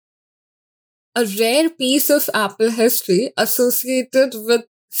A rare piece of Apple history associated with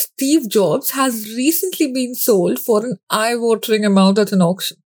Steve Jobs has recently been sold for an eye-watering amount at an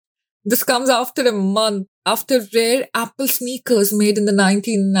auction. This comes after a month after rare Apple sneakers made in the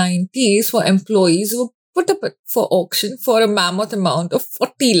 1990s for employees were put up for auction for a mammoth amount of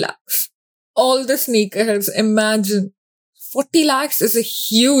 40 lakhs. All the sneakerheads imagine 40 lakhs is a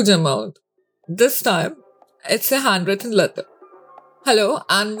huge amount. This time, it's a handwritten letter. Hello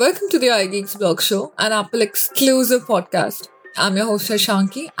and welcome to the iGeeks blog show, an Apple exclusive podcast. I'm your host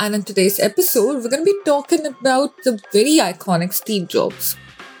Shanki, and in today's episode, we're going to be talking about the very iconic Steve Jobs.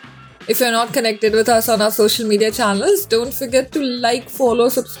 If you're not connected with us on our social media channels, don't forget to like, follow,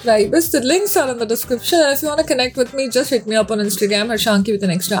 subscribe. The links are in the description. And if you want to connect with me, just hit me up on Instagram, Harshanki with an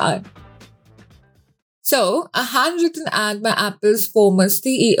extra I. So, a handwritten ad by Apple's former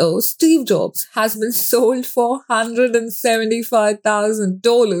CEO, Steve Jobs, has been sold for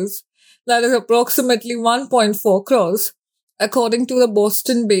 $175,000. That is approximately 1.4 crores, according to the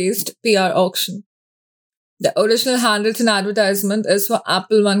Boston-based PR auction. The original handwritten advertisement is for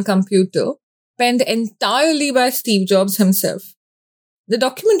Apple I computer, penned entirely by Steve Jobs himself. The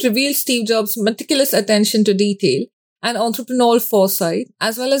document reveals Steve Jobs' meticulous attention to detail and entrepreneurial foresight,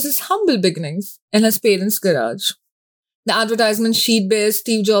 as well as his humble beginnings in his parents' garage. The advertisement sheet bears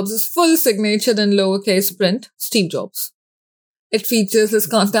Steve Jobs' full signature in lowercase print, Steve Jobs. It features his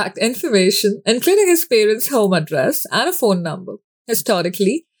contact information, including his parents' home address and a phone number.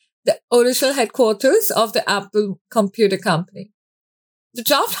 Historically, the original headquarters of the Apple Computer Company. The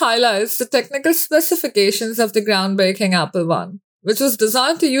draft highlights the technical specifications of the groundbreaking Apple I, which was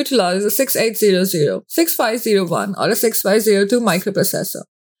designed to utilize a 6800, 6501 or a 6502 microprocessor.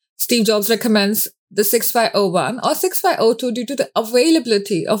 Steve Jobs recommends the 6501 or 6502 due to the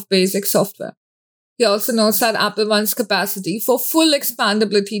availability of basic software. He also notes that Apple I's capacity for full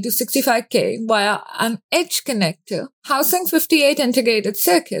expandability to 65K via an edge connector housing 58 integrated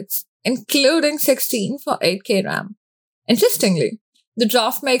circuits, including 16 for 8K RAM. Interestingly, the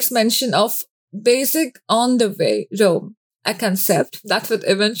draft makes mention of basic on-the-way ROM, a concept that would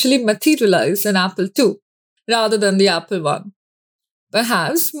eventually materialize in Apple II, rather than the Apple I.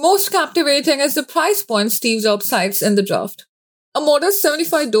 Perhaps most captivating is the price point Steve Jobs cites in the draft. A modest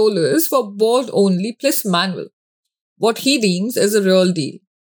 $75 for board-only plus manual. What he deems is a real deal.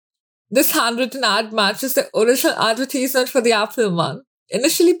 This handwritten ad matches the original advertisement for the Apple I,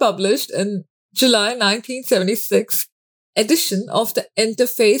 initially published in July 1976 edition of the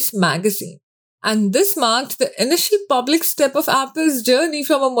Interface magazine. And this marked the initial public step of Apple's journey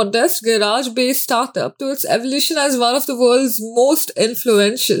from a modest garage-based startup to its evolution as one of the world's most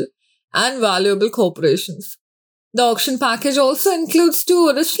influential and valuable corporations. The auction package also includes 2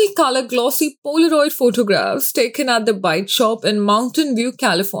 original color glossy Polaroid photographs taken at the Byte Shop in Mountain View,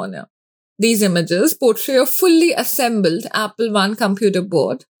 California. These images portray a fully assembled Apple I computer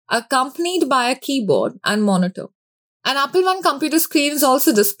board, accompanied by a keyboard and monitor. An Apple I computer screen is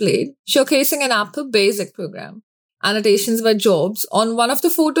also displayed, showcasing an Apple Basic program. Annotations by Jobs on one of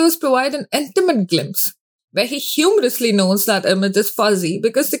the photos provide an intimate glimpse, where he humorously notes that image is fuzzy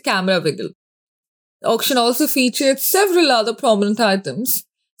because the camera wiggled. The auction also featured several other prominent items,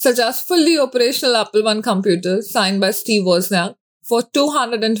 such as fully operational Apple I computer signed by Steve Wozniak for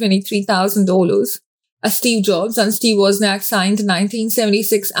 $223,000, a Steve Jobs and Steve Wozniak signed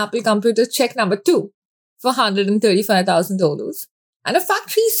 1976 Apple computer check number 2 for $135,000, and a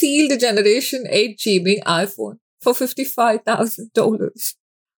factory-sealed Generation 8 GB iPhone for $55,000.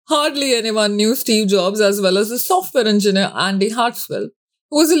 Hardly anyone knew Steve Jobs as well as the software engineer Andy Hartswell,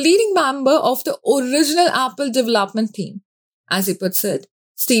 who was a leading member of the original Apple development team. As he puts it,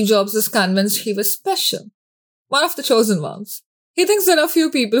 Steve Jobs is convinced he was special, one of the chosen ones. He thinks there are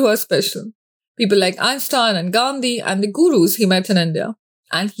few people who are special, people like Einstein and Gandhi and the gurus he met in India,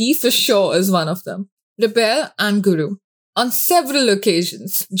 and he for sure is one of them. Rebel and guru. On several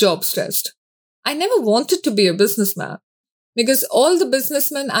occasions, Jobs stressed, "I never wanted to be a businessman, because all the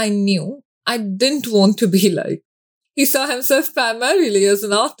businessmen I knew, I didn't want to be like." He saw himself primarily as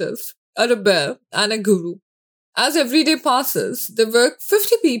an artist, a rebel, and a guru. As every day passes, the work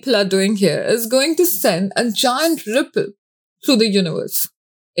 50 people are doing here is going to send a giant ripple through the universe.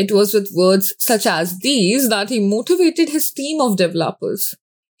 It was with words such as these that he motivated his team of developers.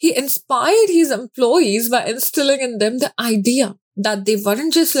 He inspired his employees by instilling in them the idea that they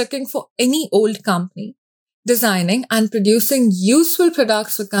weren't just looking for any old company, designing and producing useful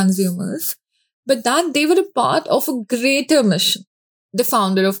products for consumers, but that they were a part of a greater mission. The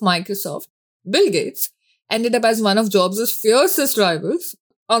founder of Microsoft, Bill Gates, ended up as one of Jobs' fiercest rivals,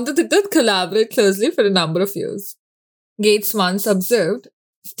 although they did collaborate closely for a number of years. Gates once observed,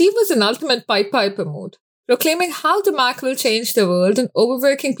 Steve was in ultimate Pied Piper mode, proclaiming how the Mac will change the world and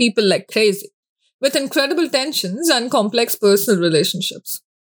overworking people like crazy, with incredible tensions and complex personal relationships.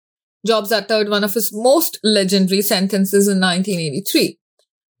 Jobs uttered one of his most legendary sentences in 1983,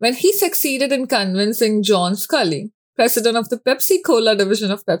 when he succeeded in convincing John Scully, president of the Pepsi-Cola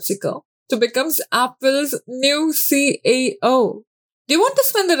division of PepsiCo, to become Apple's new CEO. Do you want to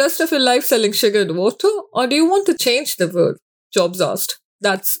spend the rest of your life selling sugared water, or do you want to change the world? Jobs asked.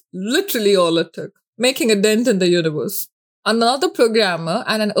 That's literally all it took, making a dent in the universe. Another programmer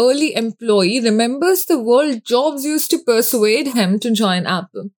and an early employee remembers the world Jobs used to persuade him to join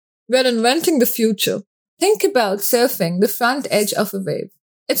Apple. We're inventing the future. Think about surfing the front edge of a wave.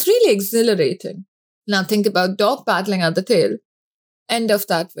 It's really exhilarating. Now think about dog paddling at the tail end of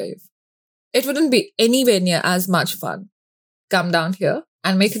that wave. It wouldn't be anywhere near as much fun. Come down here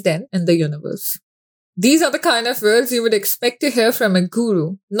and make a dent in the universe. These are the kind of words you would expect to hear from a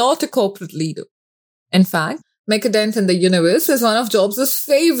guru, not a corporate leader. In fact, make a dent in the universe is one of Jobs'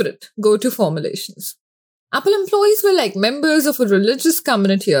 favorite go-to formulations. Apple employees were like members of a religious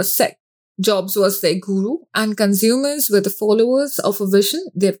community or sect. Jobs was their guru, and consumers were the followers of a vision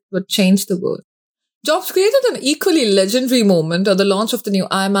that would change the world. Jobs created an equally legendary moment at the launch of the new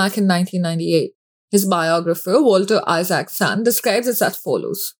iMac in 1998. His biographer, Walter Isaacson, describes it as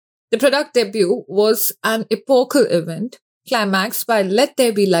follows. The product debut was an epochal event, climaxed by Let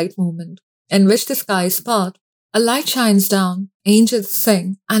There Be Light moment, in which the skies part, a light shines down, angels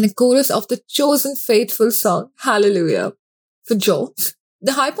sing, and a chorus of the chosen faithful song, Hallelujah. For Jobs,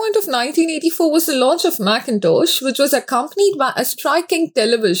 the high point of 1984 was the launch of Macintosh, which was accompanied by a striking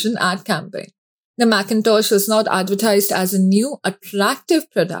television ad campaign. The Macintosh was not advertised as a new,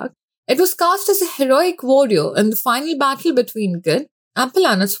 attractive product. It was cast as a heroic warrior in the final battle between good, Apple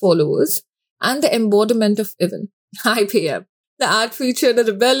and its followers, and the embodiment of evil, IBM. The ad featured a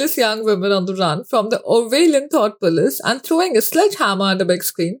rebellious young woman on the run from the Orwellian thought police and throwing a sledgehammer at the big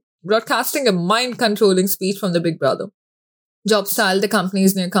screen, broadcasting a mind-controlling speech from the Big Brother. Jobs styled the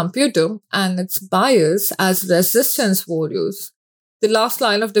company's new computer and its buyers as resistance warriors, the last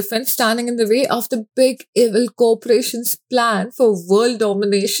line of defense standing in the way of the big evil corporation's plan for world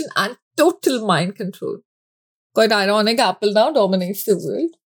domination and total mind control. Quite ironic, Apple now dominates the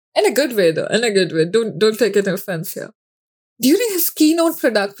world. In a good way though, in a good way. Don't take it offense here. During his keynote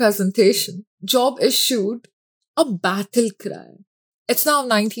product presentation, Jobs issued a battle cry. It's now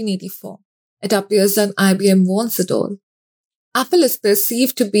 1984. It appears that IBM wants it all. Apple is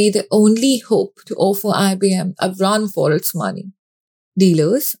perceived to be the only hope to offer IBM a run for its money.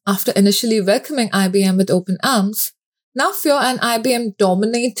 Dealers, after initially welcoming IBM with open arms, now fear an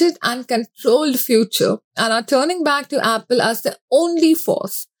IBM-dominated and controlled future and are turning back to Apple as the only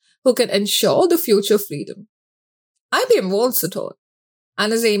force who can ensure the future freedom. IBM wants it all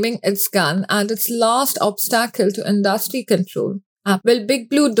and is aiming its gun at its last obstacle to industry control. Will Big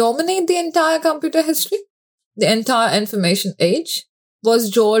Blue dominate the entire computer history? The entire information age? Was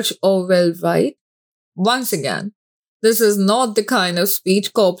George Orwell right? Once again, this is not the kind of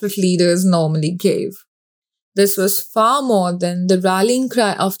speech corporate leaders normally gave. This was far more than the rallying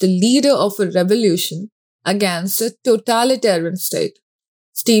cry of the leader of a revolution against a totalitarian state.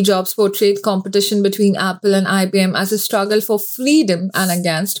 Steve Jobs portrayed competition between Apple and IBM as a struggle for freedom and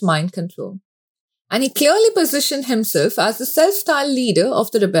against mind control. And he clearly positioned himself as the self-styled leader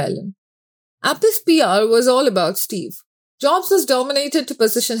of the rebellion. Apple's PR was all about Steve. Jobs was dominated to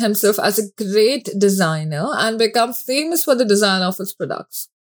position himself as a great designer and become famous for the design of its products.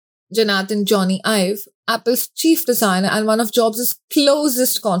 Jonathan "Johnny" Ive, Apple's chief designer and one of Jobs'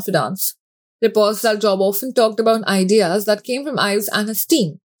 closest confidants, reports that Jobs often talked about ideas that came from Ives and his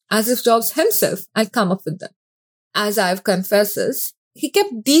team, as if Jobs himself had come up with them. As Ive confesses, he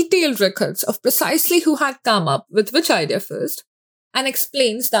kept detailed records of precisely who had come up with which idea first, and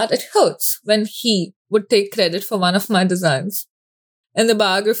explains that it hurts when he would take credit for one of my designs. In the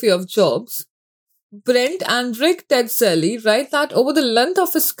biography of Jobs, Brent and Rick Tedzelli write that over the length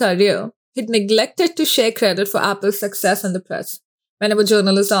of his career, he'd neglected to share credit for Apple's success in the press. Whenever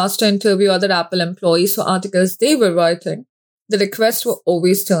journalists asked to interview other Apple employees for articles they were writing, the requests were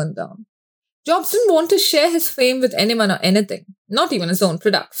always turned down. Jobs didn't want to share his fame with anyone or anything, not even his own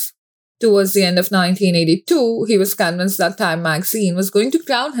products. Towards the end of 1982, he was convinced that Time magazine was going to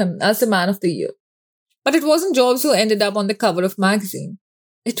crown him as the Man of the Year. But it wasn't Jobs who ended up on the cover of magazine.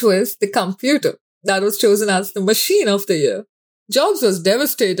 It was the computer that was chosen as the Machine of the Year. Jobs was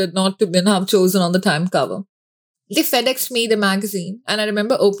devastated not to have chosen on the Time cover. They FedExed me the magazine, and I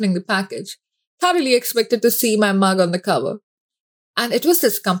remember opening the package, thoroughly expected to see my mug on the cover. And it was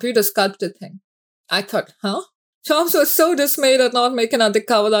this computer sculpted thing. I thought, huh? Jobs was so dismayed at not making at the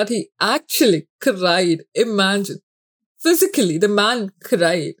cover that he actually cried. Imagine. Physically, the man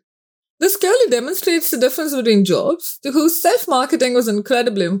cried. This clearly demonstrates the difference between Jobs, to whose self-marketing was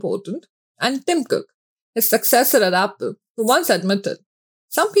incredibly important, and Tim Cook, his successor at Apple, who once admitted,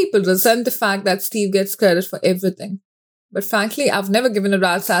 "Some people resent the fact that Steve gets credit for everything. But frankly, I've never given a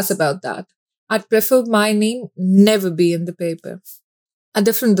rat's ass about that. I'd prefer my name never be in the paper." A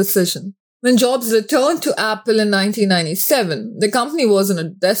different decision. When Jobs returned to Apple in 1997, the company was in a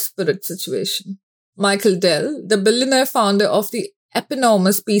desperate situation. Michael Dell, the billionaire founder of the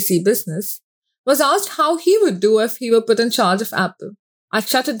eponymous PC business, was asked how he would do if he were put in charge of Apple. "I'd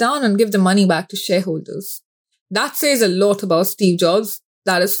shut it down and give the money back to shareholders." That says a lot about Steve Jobs,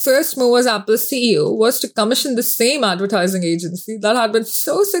 that his first move as Apple's CEO was to commission the same advertising agency that had been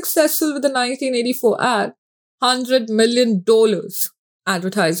so successful with the 1984 ad, $100 million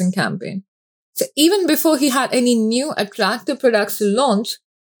advertising campaign. So even before he had any new attractive products to launch,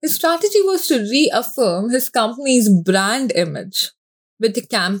 his strategy was to reaffirm his company's brand image with a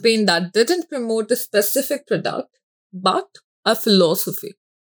campaign that didn't promote a specific product, but a philosophy.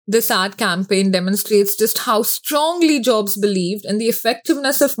 This ad campaign demonstrates just how strongly Jobs believed in the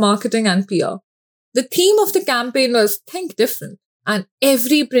effectiveness of marketing and PR. The theme of the campaign was Think Different, and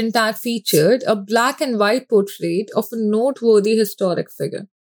every print ad featured a black and white portrait of a noteworthy historic figure.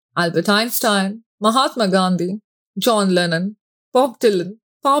 Albert Einstein, Mahatma Gandhi, John Lennon, Bob Dylan,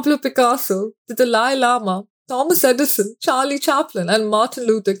 Pablo Picasso, the Dalai Lama, Thomas Edison, Charlie Chaplin, and Martin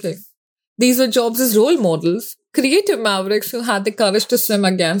Luther King. These were Jobs' role models, creative mavericks who had the courage to swim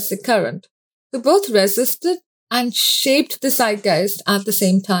against the current, who both resisted and shaped the zeitgeist at the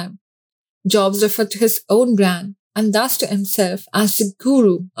same time. Jobs referred to his own brand, and thus to himself as the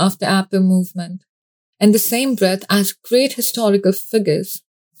guru of the Apple movement, in the same breath as great historical figures,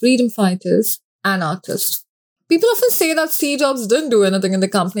 freedom fighters, and artists. People often say that Steve Jobs didn't do anything in the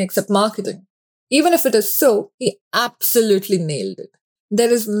company except marketing. Even if it is so, he absolutely nailed it. There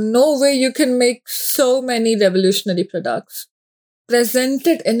is no way you can make so many revolutionary products,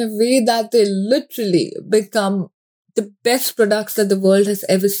 presented in a way that they literally become the best products that the world has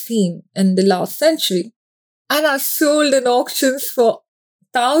ever seen in the last century, and are sold in auctions for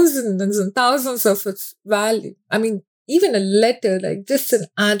thousands and thousands of its value. I mean, even a letter, like just an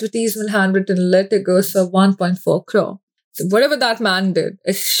advertisement handwritten letter, goes for 1.4 crore. So whatever that man did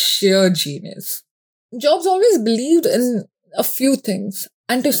is sheer genius. Jobs always believed in a few things.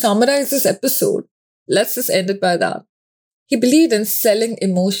 And to summarize this episode, let's just end it by that. He believed in selling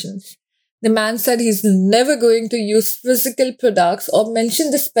emotions. The man said he's never going to use physical products or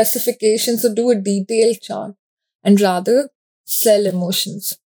mention the specifications or do a detailed chart, and rather sell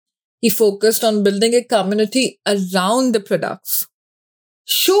emotions. He focused on building a community around the products,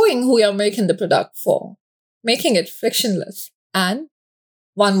 showing who you're making the product for, making it frictionless. And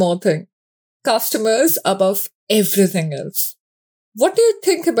one more thing, customers above everything else. What do you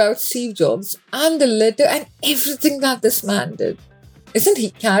think about Steve Jobs and the letter and everything that this man did? Isn't he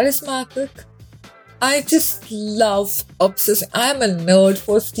charismatic? I just love obsessing. I'm a nerd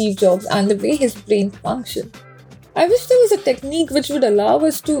for Steve Jobs and the way his brain functioned. I wish there was a technique which would allow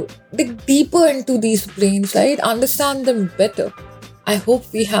us to dig deeper into these brains, right? Understand them better. I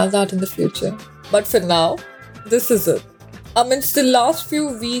hope we have that in the future. But for now, this is it. Amidst the last few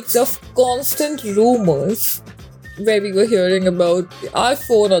weeks of constant rumors, where we were hearing about the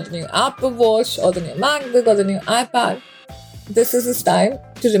iPhone or the new Apple Watch or the new MacBook or the new iPad, this is his time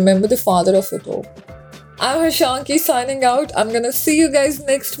to remember the father of it all. I'm Harshanki signing out. I'm gonna see you guys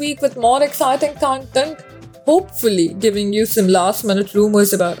next week with more exciting content, hopefully giving you some last minute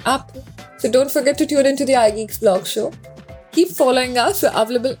rumors about Apple. So don't forget to tune into the iGeeks blog show. Keep following us. We're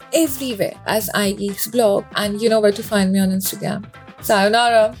available everywhere as iGeeks blog, and you know where to find me on Instagram.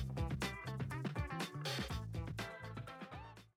 Sayonara.